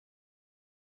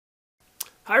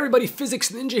Hi everybody,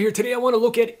 Physics Ninja here. Today I want to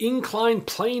look at inclined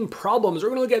plane problems.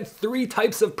 We're going to look at three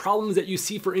types of problems that you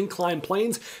see for inclined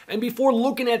planes. And before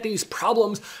looking at these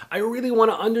problems, I really want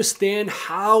to understand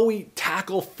how we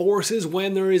tackle forces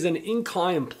when there is an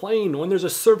inclined plane. When there's a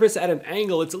surface at an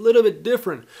angle, it's a little bit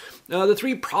different. The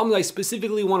three problems I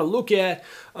specifically want to look at,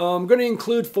 I'm going to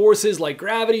include forces like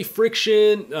gravity,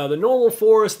 friction, the normal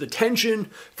force, the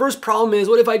tension. First problem is,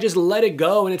 what if I just let it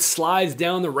go and it slides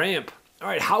down the ramp? All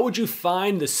right, how would you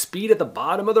find the speed at the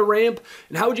bottom of the ramp?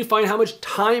 And how would you find how much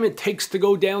time it takes to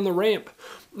go down the ramp?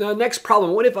 The next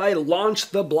problem, what if I launch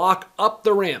the block up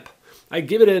the ramp? I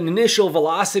give it an initial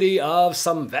velocity of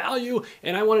some value,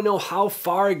 and I want to know how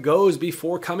far it goes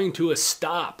before coming to a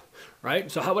stop,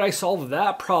 right? So how would I solve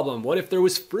that problem? What if there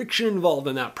was friction involved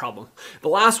in that problem? The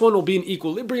last one will be an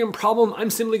equilibrium problem.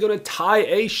 I'm simply going to tie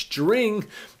a string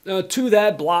to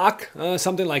that block,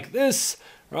 something like this,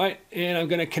 right? And I'm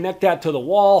going to connect that to the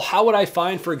wall. How would I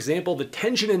find, for example, the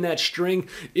tension in that string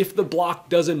if the block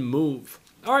doesn't move?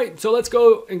 All right, so let's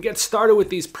go and get started with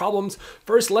these problems.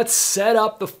 First, let's set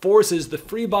up the forces, the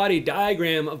free body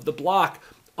diagram of the block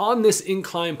on this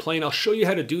inclined plane. I'll show you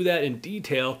how to do that in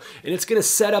detail, and it's going to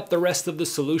set up the rest of the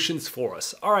solutions for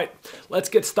us. All right, let's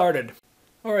get started.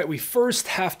 All right, we first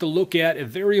have to look at a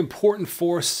very important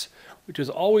force, which is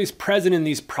always present in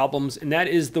these problems, and that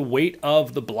is the weight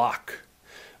of the block.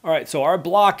 All right, so our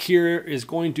block here is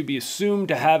going to be assumed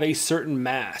to have a certain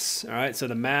mass. All right, so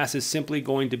the mass is simply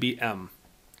going to be m.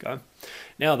 Okay.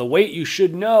 Now the weight, you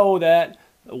should know that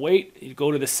the weight, you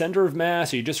go to the center of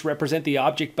mass, or you just represent the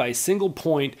object by a single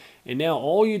point, and now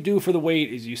all you do for the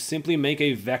weight is you simply make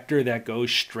a vector that goes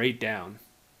straight down.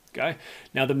 Okay.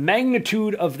 Now the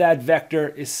magnitude of that vector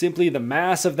is simply the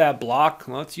mass of that block.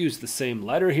 Well, let's use the same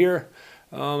letter here.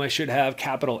 I should have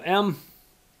capital M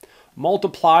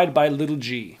multiplied by little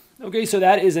g. Okay, so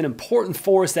that is an important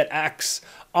force that acts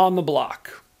on the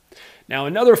block. Now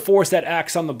another force that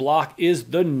acts on the block is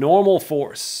the normal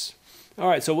force. All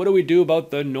right, so what do we do about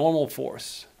the normal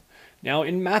force? Now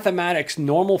in mathematics,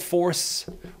 normal force,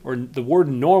 or the word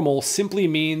normal, simply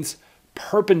means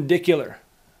perpendicular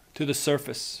to the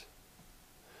surface.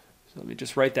 So let me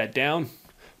just write that down.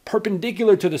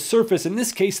 Perpendicular to the surface. In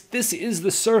this case, this is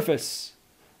the surface,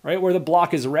 right, where the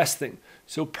block is resting.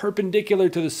 So perpendicular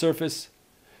to the surface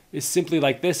is simply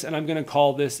like this, and I'm going to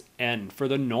call this N for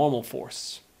the normal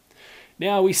force.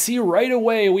 Now we see right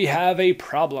away we have a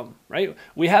problem, right?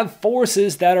 We have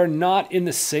forces that are not in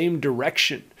the same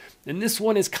direction. And this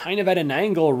one is kind of at an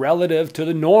angle relative to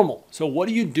the normal. So what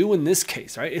do you do in this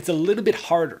case, right? It's a little bit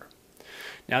harder.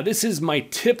 Now this is my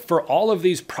tip for all of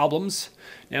these problems.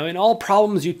 Now in all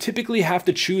problems, you typically have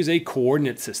to choose a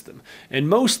coordinate system. And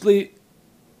mostly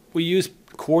we use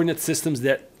coordinate systems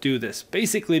that do this,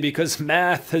 basically because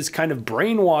math has kind of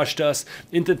brainwashed us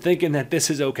into thinking that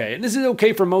this is okay. And this is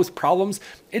okay for most problems.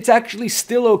 It's actually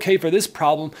still okay for this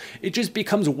problem. It just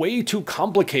becomes way too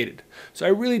complicated. So I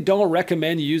really don't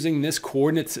recommend using this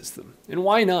coordinate system. And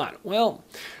why not? Well,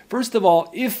 first of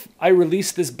all, if I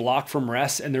release this block from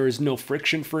rest and there is no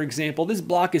friction, for example, this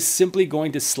block is simply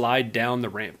going to slide down the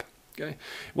ramp. Okay.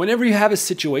 Whenever you have a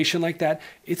situation like that,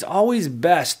 it's always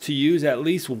best to use at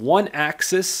least one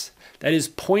axis that is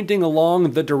pointing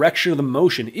along the direction of the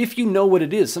motion, if you know what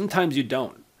it is. Sometimes you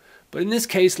don't. But in this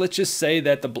case, let's just say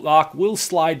that the block will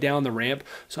slide down the ramp.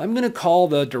 So I'm going to call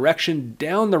the direction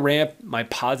down the ramp my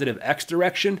positive x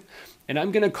direction, and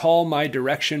I'm going to call my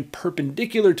direction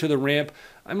perpendicular to the ramp,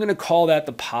 I'm going to call that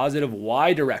the positive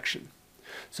y direction.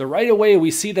 So right away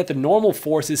we see that the normal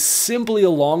force is simply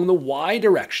along the y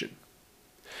direction.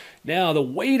 Now the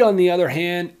weight, on the other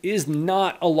hand, is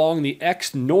not along the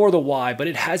x nor the y, but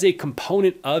it has a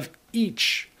component of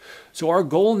each. So our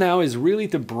goal now is really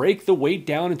to break the weight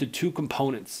down into two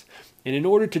components. And in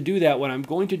order to do that, what I'm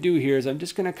going to do here is I'm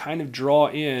just going to kind of draw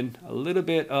in a little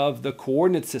bit of the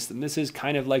coordinate system. This is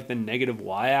kind of like the negative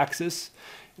y-axis.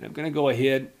 And I'm going to go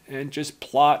ahead and just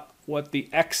plot what the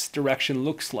x direction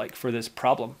looks like for this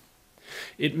problem.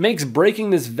 It makes breaking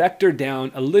this vector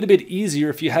down a little bit easier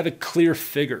if you have a clear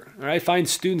figure. I find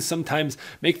students sometimes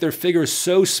make their figures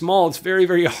so small it's very,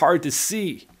 very hard to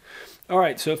see. All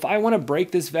right, so if I want to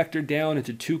break this vector down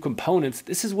into two components,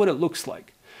 this is what it looks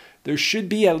like. There should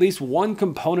be at least one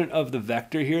component of the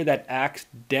vector here that acts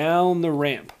down the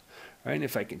ramp. All right, and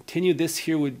if I continue, this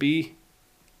here would be,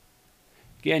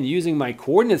 again, using my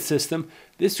coordinate system,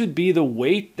 this would be the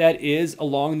weight that is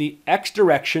along the x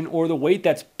direction, or the weight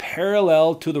that's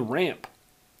parallel to the ramp.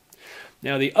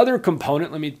 Now the other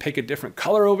component, let me pick a different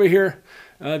color over here.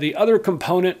 The other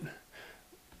component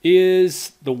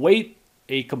is the weight,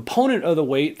 a component of the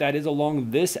weight that is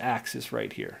along this axis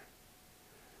right here.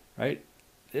 Right?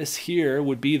 this here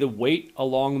would be the weight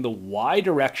along the y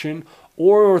direction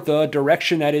or the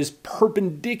direction that is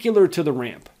perpendicular to the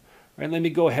ramp. Right, let me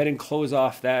go ahead and close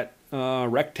off that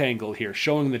rectangle here,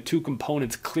 showing the two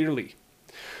components clearly.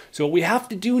 So what we have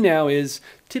to do now is,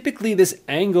 typically this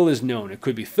angle is known. It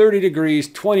could be 30 degrees,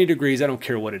 20 degrees, I don't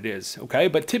care what it is, okay?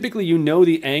 But typically you know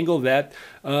the angle that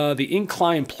the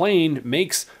inclined plane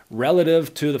makes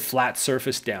relative to the flat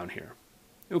surface down here.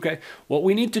 Okay, what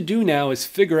we need to do now is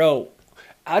figure out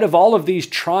of all of these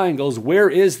triangles, where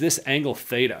is this angle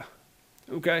theta?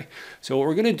 Okay, so what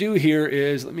we're going to do here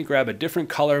is, let me grab a different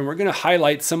color, and we're going to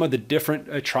highlight some of the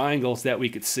different triangles that we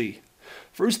could see.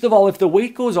 First of all, if the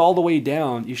weight goes all the way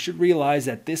down, you should realize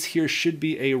that this here should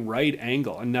be a right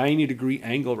angle, a 90-degree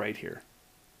angle right here.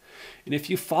 And if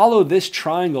you follow this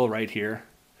triangle right here,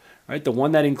 right, the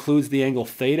one that includes the angle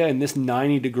theta and this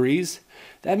 90 degrees,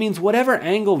 that means whatever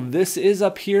angle this is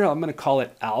up here, I'm going to call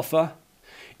it alpha,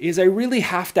 is I really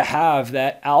have to have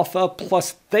that alpha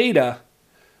plus theta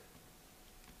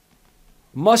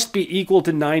must be equal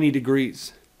to 90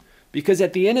 degrees. Because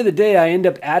at the end of the day, I end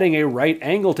up adding a right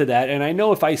angle to that. And I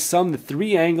know if I sum the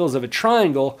three angles of a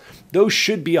triangle, those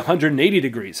should be 180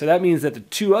 degrees. So that means that the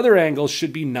two other angles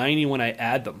should be 90 when I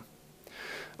add them.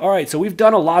 All right, so we've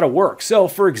done a lot of work. So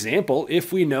for example,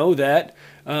 if we know that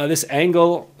this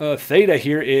angle theta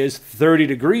here is 30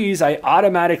 degrees, I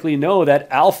automatically know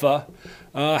that alpha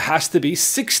has to be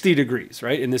 60 degrees,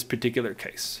 right, in this particular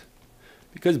case.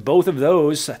 Because both of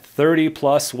those, 30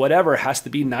 plus whatever, has to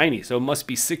be 90, so it must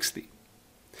be 60.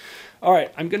 All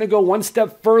right, I'm going to go one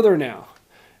step further now.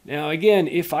 Now again,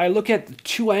 if I look at the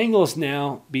two angles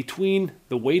now between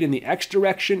the weight in the x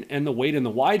direction and the weight in the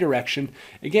y direction,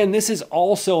 again, this is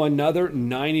also another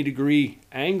 90-degree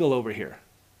angle over here.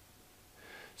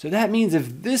 So that means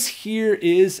if this here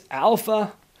is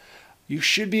alpha, you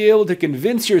should be able to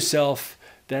convince yourself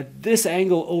that this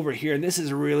angle over here, and this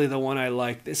is really the one I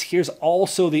like, this here's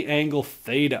also the angle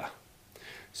theta.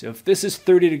 So if this is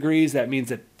 30 degrees, that means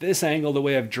that this angle, the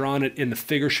way I've drawn it in the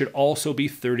figure, should also be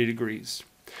 30 degrees.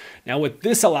 Now what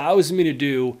this allows me to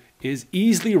do is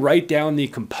easily write down the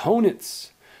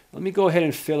components. Let me go ahead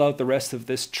and fill out the rest of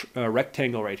this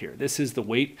rectangle right here. This is the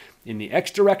weight in the x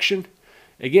direction.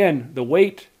 Again, the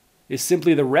weight is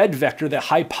simply the red vector, the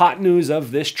hypotenuse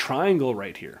of this triangle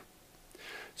right here.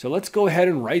 So let's go ahead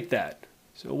and write that.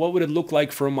 So what would it look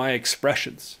like for my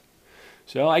expressions?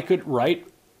 So I could write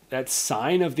that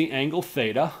sine of the angle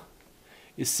theta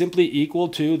is simply equal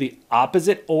to the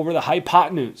opposite over the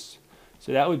hypotenuse.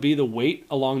 So that would be the weight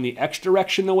along the x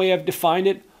direction, the way I've defined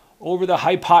it, over the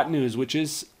hypotenuse, which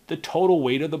is the total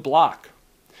weight of the block.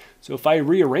 So if I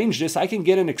rearrange this, I can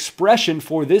get an expression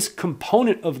for this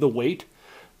component of the weight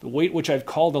which I've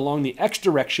called along the x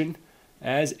direction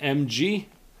as mg,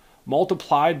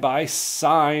 multiplied by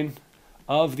sine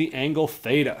of the angle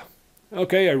theta.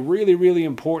 Okay, a really, really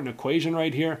important equation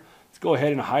right here. Let's go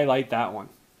ahead and highlight that one.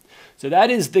 So that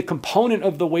is the component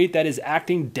of the weight that is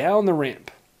acting down the ramp.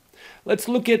 Let's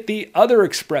look at the other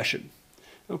expression.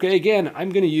 Okay, again, I'm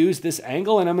going to use this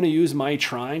angle and I'm going to use my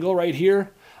triangle right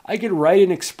here. I could write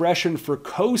an expression for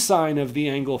cosine of the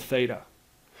angle theta.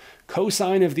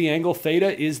 Cosine of the angle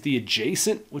theta is the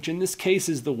adjacent, which in this case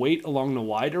is the weight along the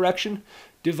y direction,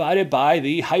 divided by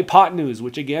the hypotenuse,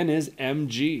 which again is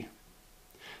mg.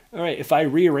 All right, if I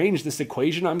rearrange this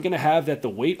equation, I'm going to have that the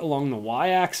weight along the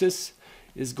y-axis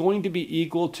is going to be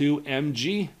equal to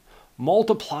mg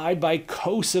multiplied by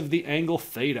cos of the angle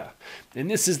theta. And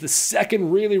this is the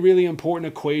second really, really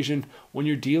important equation when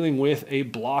you're dealing with a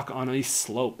block on a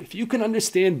slope. If you can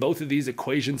understand both of these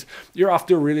equations, you're off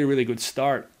to a really, really good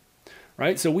start.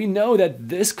 Right? So we know that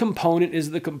this component is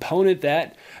the component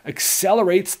that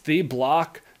accelerates the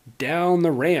block down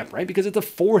the ramp, right? Because it's a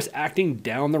force acting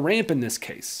down the ramp in this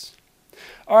case.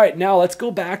 All right, now let's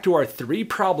go back to our three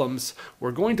problems.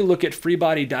 We're going to look at free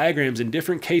body diagrams in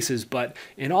different cases, but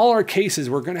in all our cases,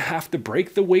 we're going to have to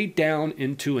break the weight down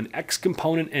into an X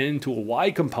component and into a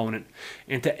Y component.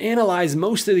 And to analyze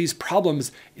most of these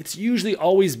problems, it's usually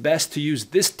always best to use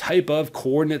this type of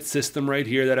coordinate system right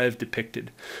here that I've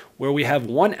depicted, where we have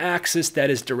one axis that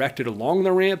is directed along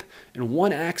the ramp and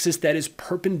one axis that is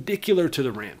perpendicular to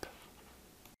the ramp.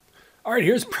 All right,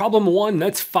 here's problem one.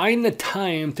 Let's find the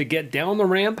time to get down the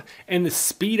ramp and the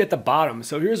speed at the bottom.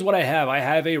 So here's what I have. I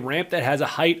have a ramp that has a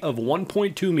height of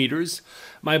 1.2 meters.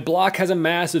 My block has a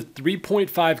mass of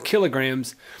 3.5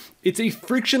 kilograms. It's a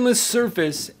frictionless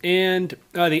surface, and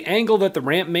the angle that the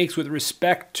ramp makes with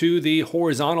respect to the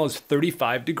horizontal is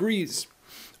 35 degrees.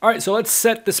 All right, so let's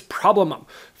set this problem up.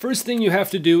 First thing you have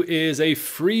to do is a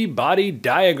free body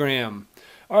diagram.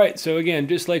 All right, so again,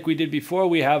 just like we did before,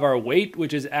 we have our weight,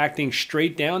 which is acting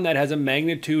straight down. That has a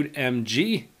magnitude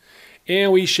mg.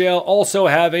 And we shall also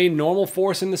have a normal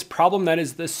force in this problem. That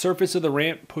is the surface of the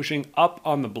ramp pushing up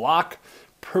on the block,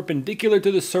 perpendicular to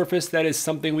the surface. That is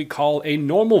something we call a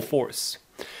normal force.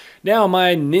 Now,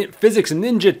 my physics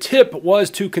ninja tip was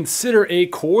to consider a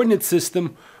coordinate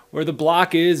system where the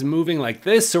block is moving like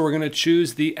this. So we're going to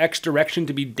choose the x direction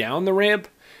to be down the ramp,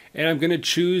 and I'm going to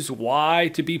choose y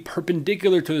to be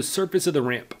perpendicular to the surface of the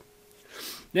ramp.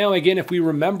 Now, again, if we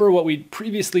remember what we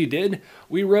previously did,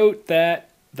 we wrote that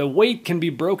the weight can be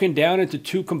broken down into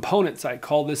two components. I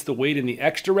call this the weight in the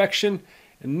x direction,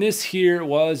 and this here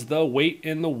was the weight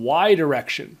in the y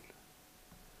direction.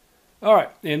 All right,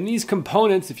 and these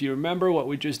components, if you remember what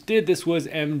we just did, this was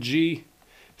mg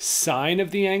sine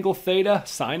of the angle theta,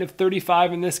 sine of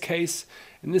 35 in this case,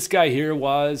 and this guy here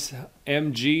was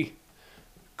mg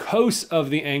cos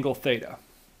of the angle theta.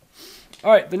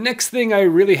 All right, the next thing I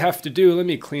really have to do, let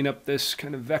me clean up this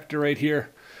kind of vector right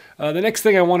here. The next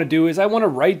thing I want to do is I want to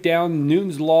write down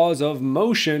Newton's laws of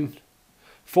motion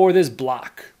for this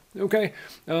block. Okay,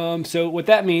 so what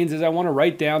that means is I want to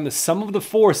write down the sum of the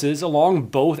forces along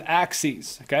both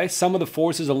axes. Okay, sum of the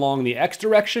forces along the x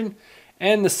direction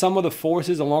and the sum of the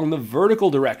forces along the vertical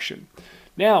direction.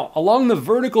 Now, along the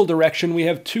vertical direction, we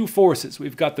have two forces.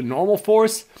 We've got the normal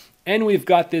force and we've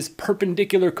got this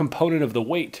perpendicular component of the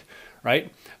weight,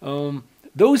 right?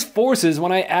 Those forces,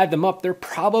 when I add them up, they're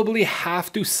probably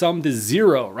have to sum to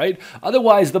 0, right?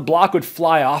 Otherwise, the block would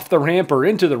fly off the ramp or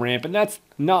into the ramp, and that's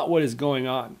not what is going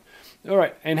on. All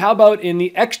right, and how about in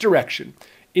the x direction?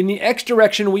 In the x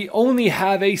direction, we only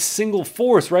have a single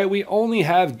force, right? We only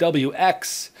have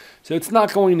Wx. So it's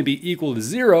not going to be equal to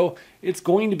 0. It's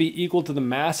going to be equal to the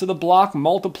mass of the block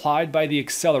multiplied by the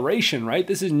acceleration, right?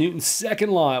 This is Newton's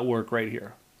second law at work right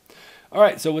here. All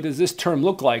right, so what does this term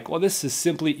look like? Well, this is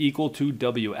simply equal to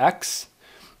Wx.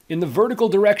 In the vertical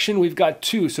direction, we've got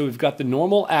two. So we've got the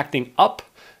normal acting up.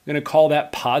 I'm going to call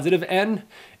that positive n.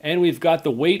 And we've got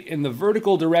the weight in the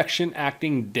vertical direction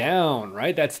acting down,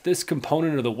 right? That's this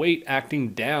component of the weight acting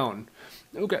down.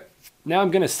 Okay, now I'm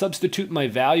going to substitute my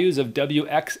values of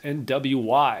Wx and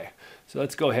Wy. So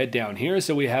let's go ahead down here.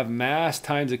 So we have mass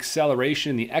times acceleration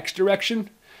in the x direction.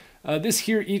 This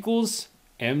here equals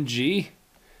mg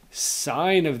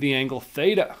sine of the angle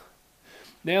theta.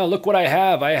 Now look what I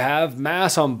have. I have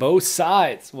mass on both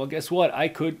sides. Well, guess what? I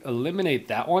could eliminate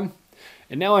that one.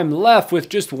 And now I'm left with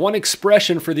just one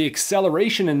expression for the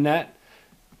acceleration in that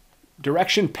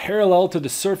direction parallel to the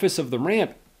surface of the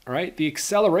ramp. All right, the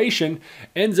acceleration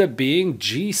ends up being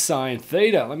g sine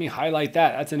theta. Let me highlight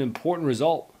that. That's an important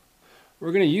result.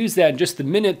 We're going to use that in just a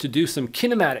minute to do some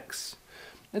kinematics.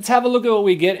 Let's have a look at what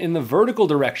we get in the vertical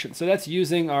direction. So that's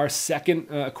using our second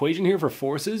equation here for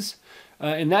forces.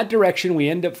 In that direction, we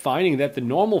end up finding that the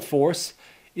normal force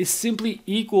is simply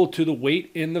equal to the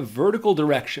weight in the vertical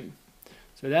direction.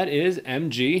 So that is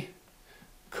mg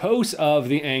cos of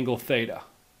the angle theta.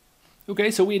 Okay,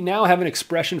 so we now have an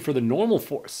expression for the normal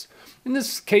force. In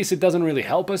this case, it doesn't really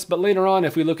help us, but later on,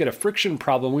 if we look at a friction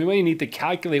problem, we may need to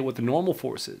calculate what the normal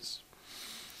force is.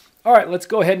 All right, let's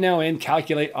go ahead now and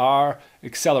calculate our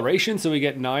acceleration. So we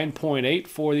get 9.8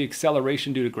 for the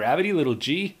acceleration due to gravity, little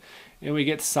g, and we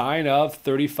get sine of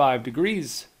 35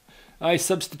 degrees. I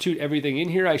substitute everything in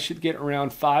here. I should get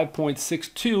around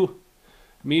 5.62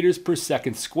 meters per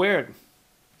second squared.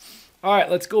 All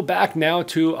right, let's go back now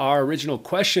to our original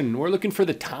question. We're looking for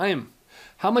the time.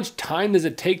 How much time does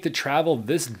it take to travel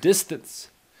this distance?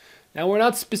 Now, we're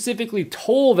not specifically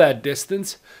told that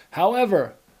distance.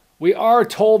 However, we are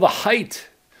told the height.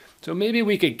 So maybe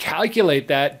we could calculate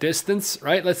that distance,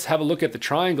 right? Let's have a look at the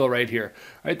triangle right here.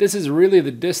 All right, this is really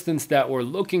the distance that we're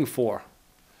looking for.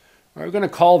 All right, we're going to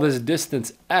call this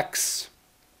distance x.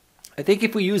 I think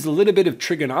if we use a little bit of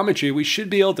trigonometry, we should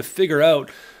be able to figure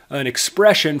out an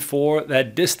expression for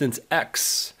that distance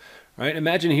x. Right?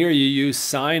 Imagine here you use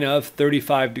sine of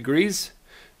 35 degrees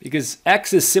because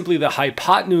x is simply the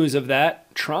hypotenuse of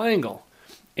that triangle.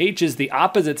 H is the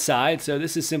opposite side, so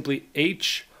this is simply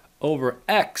h over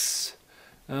x,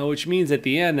 which means at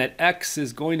the end that x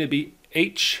is going to be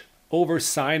h over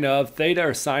sine of theta,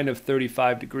 or sine of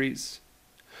 35 degrees.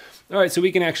 All right, so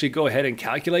we can actually go ahead and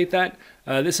calculate that.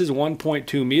 This is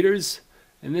 1.2 meters,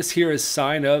 and this here is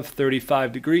sine of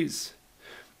 35 degrees.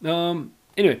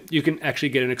 Anyway, you can actually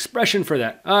get an expression for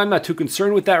that. I'm not too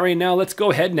concerned with that right now. Let's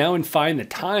go ahead now and find the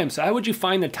time. So how would you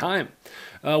find the time?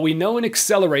 We know an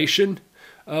acceleration.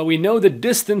 We know the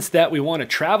distance that we want to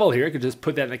travel here. I could just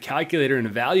put that in the calculator and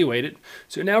evaluate it.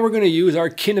 So now we're going to use our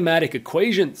kinematic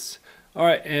equations. All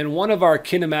right, and one of our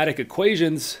kinematic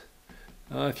equations,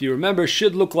 if you remember,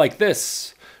 should look like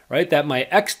this. right, that my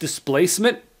x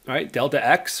displacement, right, delta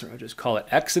x, or I'll just call it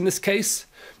x in this case,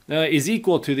 is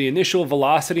equal to the initial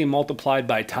velocity multiplied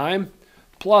by time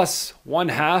plus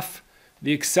 1/2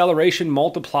 the acceleration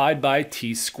multiplied by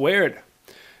t squared.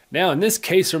 Now in this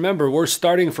case, remember, we're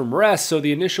starting from rest, so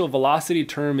the initial velocity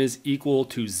term is equal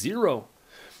to 0.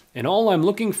 And all I'm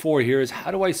looking for here is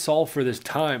how do I solve for this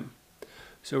time?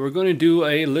 So we're going to do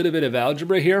a little bit of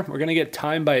algebra here. We're going to get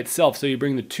time by itself. So you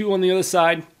bring the 2 on the other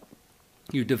side,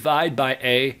 you divide by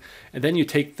a, and then you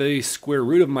take the square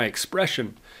root of my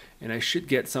expression. And I should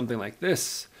get something like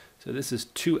this. So this is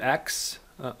 2x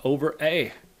over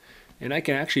a. And I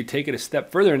can actually take it a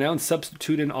step further now and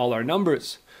substitute in all our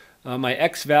numbers. My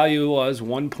x value was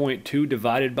 1.2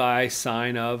 divided by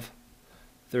sine of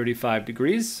 35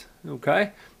 degrees.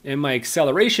 Okay. And my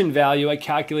acceleration value I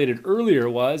calculated earlier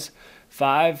was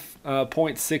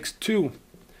 5.62.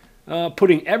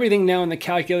 Putting everything now in the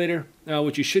calculator,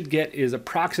 what you should get is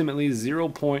approximately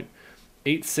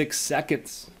 0.86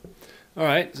 seconds. All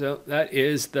right, so that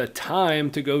is the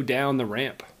time to go down the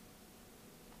ramp.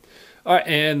 All right,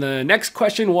 and the next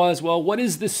question was, well, what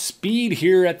is the speed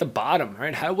here at the bottom? All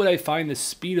right, how would I find the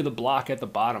speed of the block at the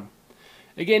bottom?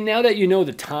 Again, now that you know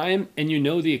the time and you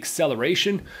know the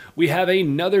acceleration, we have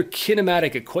another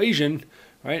kinematic equation,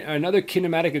 right? Another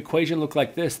kinematic equation looked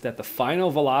like this, that the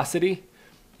final velocity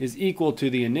is equal to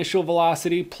the initial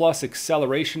velocity plus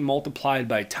acceleration multiplied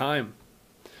by time.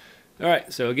 All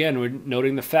right, so again, we're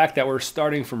noting the fact that we're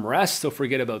starting from rest, so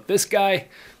forget about this guy.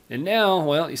 And now,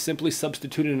 well, you simply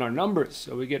substitute in our numbers.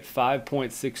 So we get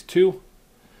 5.62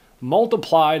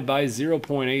 multiplied by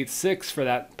 0.86 for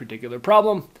that particular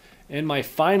problem. And my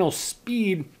final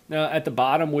speed at the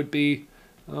bottom would be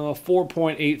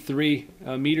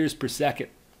 4.83 meters per second.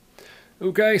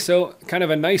 Okay, so kind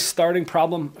of a nice starting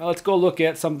problem. Let's go look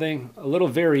at something, a little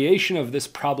variation of this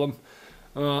problem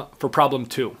for problem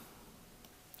 2.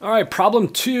 All right, problem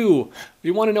 2, we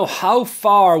want to know how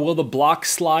far will the block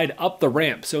slide up the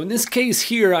ramp. So in this case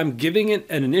here, I'm giving it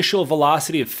an initial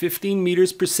velocity of 15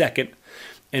 meters per second.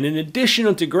 And in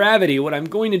addition to gravity, what I'm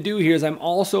going to do here is I'm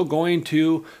also going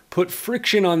to put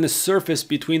friction on the surface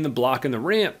between the block and the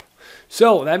ramp.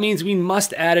 So that means we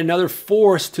must add another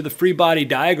force to the free body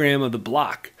diagram of the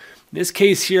block. In this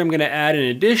case here, I'm going to add an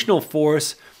additional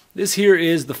force. This here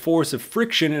is the force of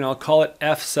friction, and I'll call it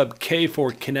F sub k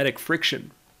for kinetic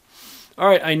friction. All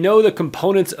right, I know the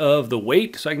components of the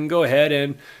weight, so I can go ahead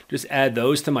and just add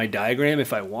those to my diagram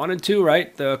if I wanted to,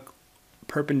 right? The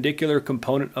perpendicular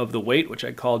component of the weight, which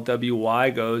I call Wy,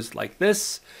 goes like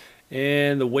this,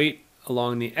 and the weight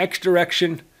along the x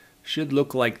direction should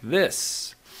look like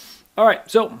this. All right,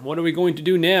 so what are we going to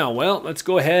do now? Well, let's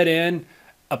go ahead and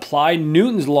apply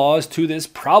Newton's laws to this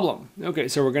problem. Okay,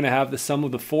 so we're going to have the sum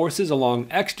of the forces along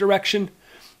x direction.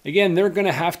 Again, they're going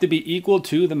to have to be equal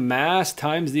to the mass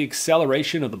times the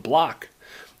acceleration of the block.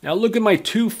 Now look at my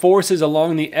two forces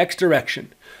along the x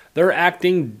direction. They're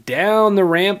acting down the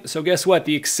ramp, so guess what?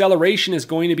 The acceleration is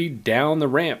going to be down the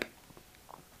ramp.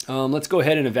 Let's go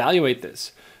ahead and evaluate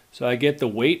this. So I get the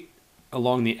weight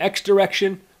along the x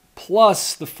direction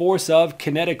plus the force of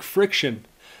kinetic friction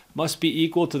must be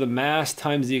equal to the mass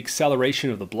times the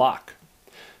acceleration of the block.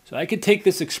 So I could take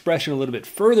this expression a little bit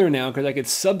further now because I could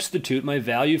substitute my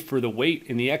value for the weight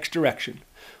in the x direction.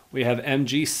 We have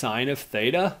mg sine of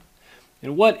theta.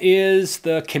 And what is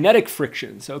the kinetic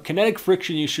friction? So kinetic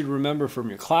friction you should remember from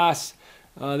your class.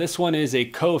 This one is a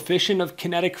coefficient of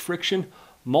kinetic friction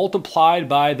multiplied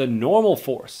by the normal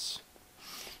force.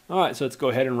 All right, so let's go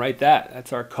ahead and write that.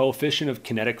 That's our coefficient of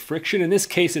kinetic friction. In this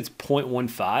case, it's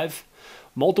 0.15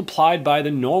 multiplied by the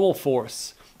normal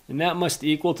force. And that must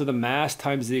equal to the mass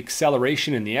times the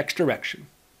acceleration in the x direction.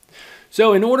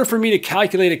 So in order for me to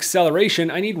calculate acceleration,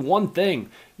 I need one thing.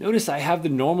 Notice I have the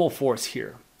normal force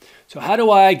here. So how do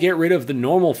I get rid of the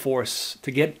normal force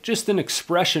to get just an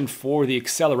expression for the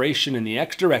acceleration in the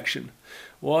x direction?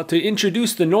 Well, to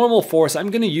introduce the normal force, I'm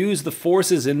going to use the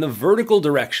forces in the vertical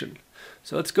direction.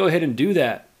 So let's go ahead and do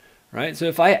that. Right? So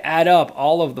if I add up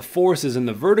all of the forces in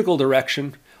the vertical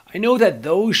direction, I know that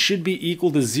those should be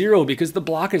equal to 0 because the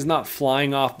block is not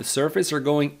flying off the surface or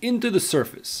going into the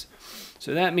surface.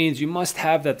 So that means you must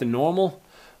have that the normal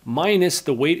minus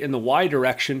the weight in the y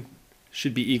direction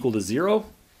should be equal to 0.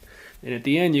 And at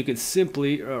the end, you could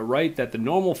simply write that the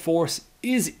normal force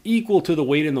is equal to the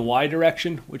weight in the y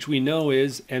direction, which we know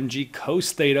is mg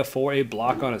cos theta for a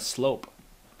block on a slope.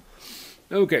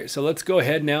 Okay, so let's go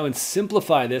ahead now and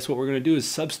simplify this. What we're going to do is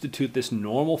substitute this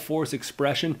normal force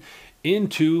expression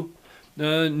into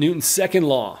Newton's second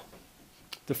law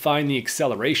to find the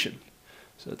acceleration.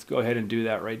 So let's go ahead and do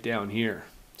that right down here.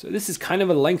 So this is kind of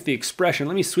a lengthy expression.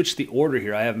 Let me switch the order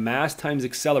here. I have mass times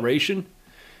acceleration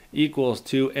equals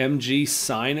to mg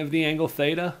sine of the angle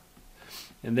theta,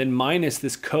 and then minus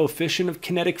this coefficient of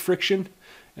kinetic friction.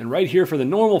 And right here for the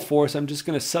normal force, I'm just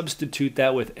going to substitute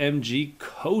that with mg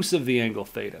cos of the angle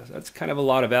theta. So that's kind of a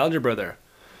lot of algebra there.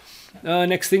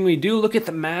 Next thing we do, look at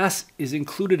the mass is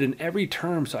included in every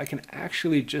term, so I can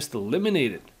actually just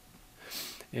eliminate it.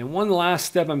 And one last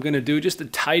step I'm going to do just to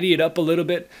tidy it up a little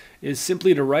bit is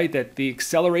simply to write that the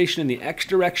acceleration in the x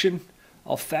direction,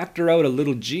 I'll factor out a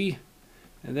little g,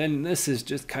 and then this is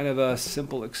just kind of a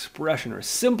simple expression, or a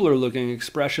simpler looking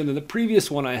expression than the previous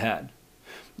one I had.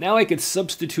 Now I could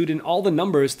substitute in all the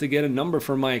numbers to get a number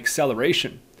for my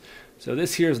acceleration. So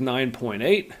this here is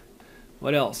 9.8.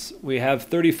 What else? We have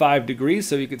 35 degrees,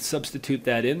 so you could substitute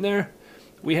that in there.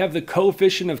 We have the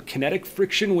coefficient of kinetic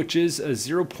friction, which is a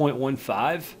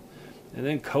 0.15, and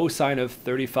then cosine of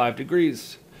 35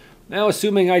 degrees. Now,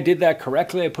 assuming I did that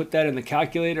correctly, I put that in the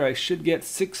calculator, I should get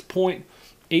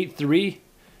 6.83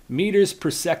 meters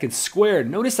per second squared.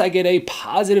 Notice I get a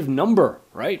positive number,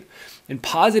 right? And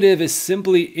positive is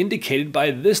simply indicated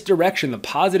by this direction. The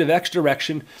positive x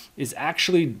direction is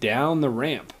actually down the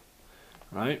ramp.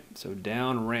 Right? So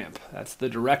down ramp, that's the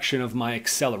direction of my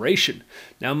acceleration.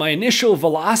 Now my initial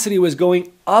velocity was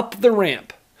going up the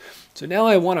ramp. So now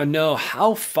I want to know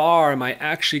how far am I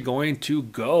actually going to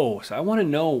go. So I want to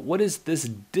know what is this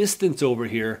distance over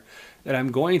here that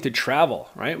I'm going to travel,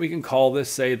 right? We can call this,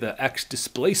 say, the x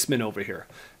displacement over here.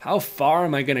 How far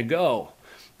am I going to go?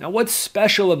 Now what's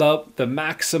special about the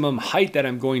maximum height that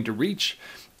I'm going to reach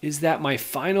is that my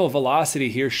final velocity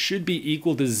here should be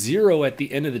equal to 0 at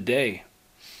the end of the day.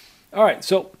 All right,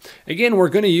 so again, we're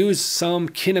going to use some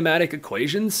kinematic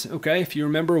equations, okay? If you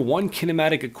remember one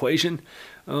kinematic equation,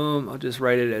 I'll just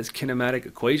write it as kinematic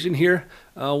equation here.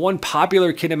 One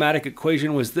popular kinematic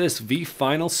equation was this: V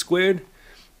final squared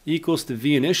equals to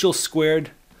V initial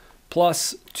squared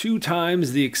plus 2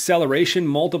 times the acceleration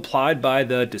multiplied by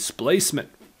the displacement.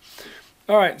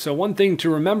 All right, so one thing to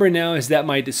remember now is that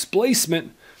my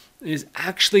displacement is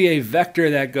actually a vector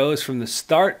that goes from the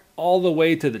start all the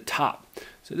way to the top.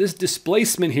 So this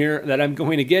displacement here that I'm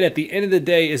going to get at the end of the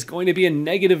day is going to be a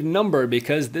negative number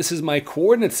because this is my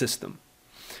coordinate system.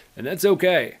 And that's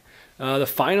okay. The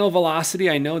final velocity,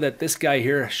 I know that this guy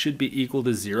here should be equal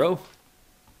to 0.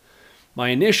 My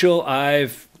initial,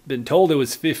 I've been told it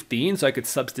was 15, so I could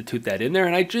substitute that in there.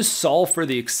 And I just solve for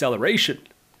the acceleration.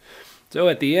 So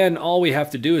at the end, all we have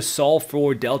to do is solve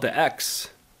for delta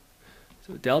x.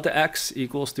 So delta x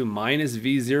equals to minus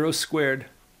v0 squared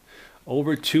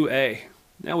over 2a.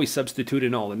 Now we substitute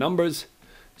in all the numbers.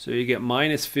 So you get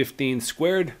minus 15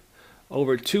 squared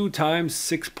over 2 times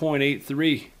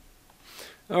 6.83.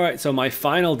 All right, so my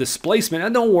final displacement,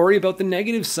 and don't worry about the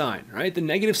negative sign, right? The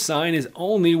negative sign is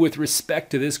only with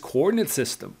respect to this coordinate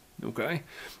system, okay?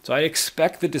 So I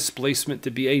expect the displacement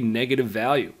to be a negative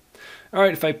value. All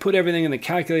right, if I put everything in the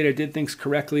calculator, did things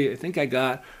correctly, I think I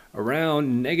got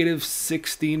around negative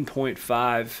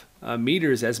 16.5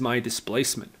 meters as my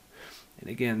displacement. And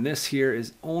again, this here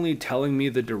is only telling me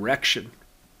the direction.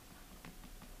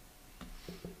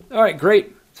 All right,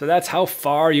 great. So that's how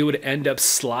far you would end up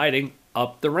sliding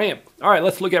up the ramp. All right,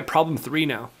 let's look at problem 3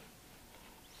 now.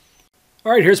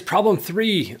 All right, here's problem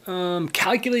 3.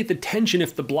 Calculate the tension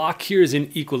if the block here is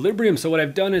in equilibrium. So what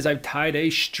I've done is I've tied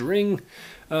a string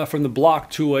from the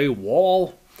block to a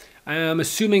wall. I'm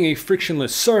assuming a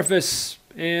frictionless surface,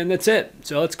 and that's it.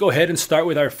 So let's go ahead and start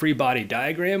with our free body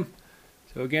diagram.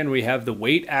 So again, we have the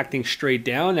weight acting straight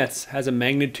down. That has a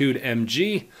magnitude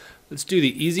mg. Let's do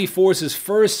the easy forces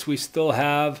first. We still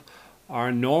have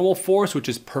our normal force, which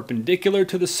is perpendicular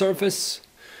to the surface.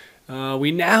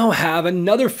 We now have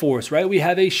another force, right? We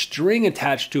have a string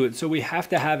attached to it. So we have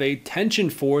to have a tension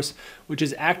force, which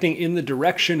is acting in the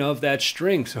direction of that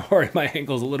string. Sorry, my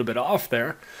angle's a little bit off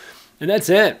there. And that's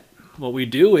it. What we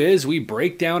do is we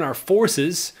break down our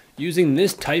forces using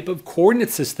this type of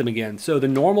coordinate system again. So the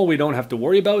normal we don't have to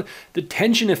worry about. The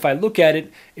tension, if I look at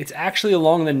it, it's actually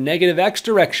along the negative x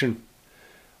direction.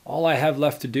 All I have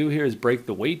left to do here is break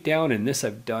the weight down, and this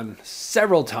I've done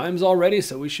several times already,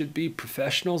 so we should be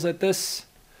professionals at this.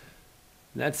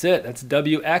 And that's it. That's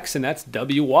Wx and that's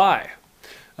Wy.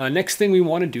 Next thing we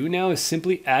want to do now is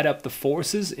simply add up the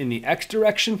forces in the x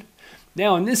direction.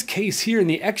 Now in this case here in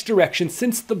the x direction,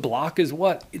 since the block is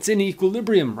what? It's in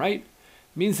equilibrium, right?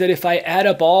 Means that if I add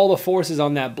up all the forces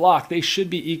on that block, they should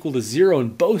be equal to 0 in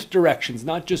both directions,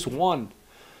 not just one,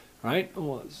 right?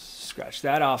 Well, let's scratch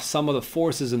that off. Some of the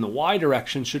forces in the y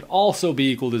direction should also be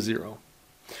equal to 0.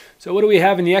 So what do we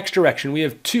have in the x direction? We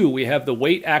have 2. We have the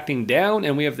weight acting down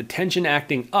and we have the tension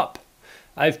acting up.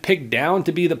 I've picked down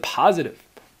to be the positive,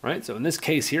 right? So in this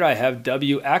case here, I have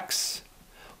Wx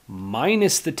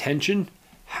minus the tension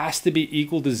has to be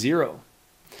equal to 0.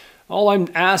 All I'm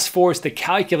asked for is to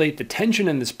calculate the tension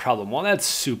in this problem. Well, that's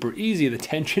super easy. The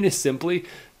tension is simply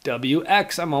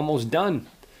Wx. I'm almost done.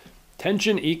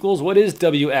 Tension equals, what is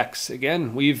Wx?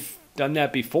 Again, we've done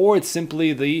that before. It's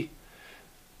simply the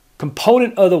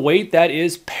component of the weight that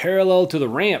is parallel to the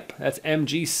ramp. That's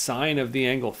mg sine of the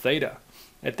angle theta.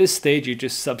 At this stage, you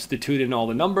just substitute in all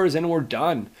the numbers and we're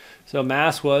done. So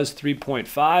mass was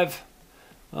 3.5,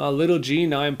 little g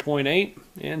 9.8,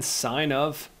 and sine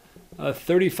of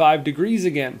 35 degrees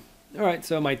again. All right,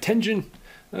 so my tension,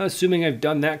 assuming I've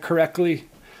done that correctly,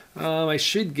 I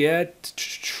should get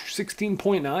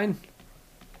 16.9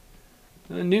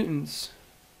 newtons.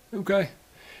 Okay,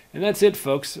 and that's it,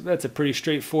 folks. That's a pretty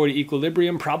straightforward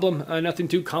equilibrium problem. Nothing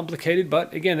too complicated,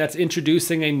 but again, that's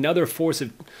introducing another force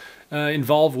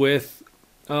involved with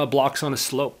blocks on a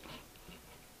slope.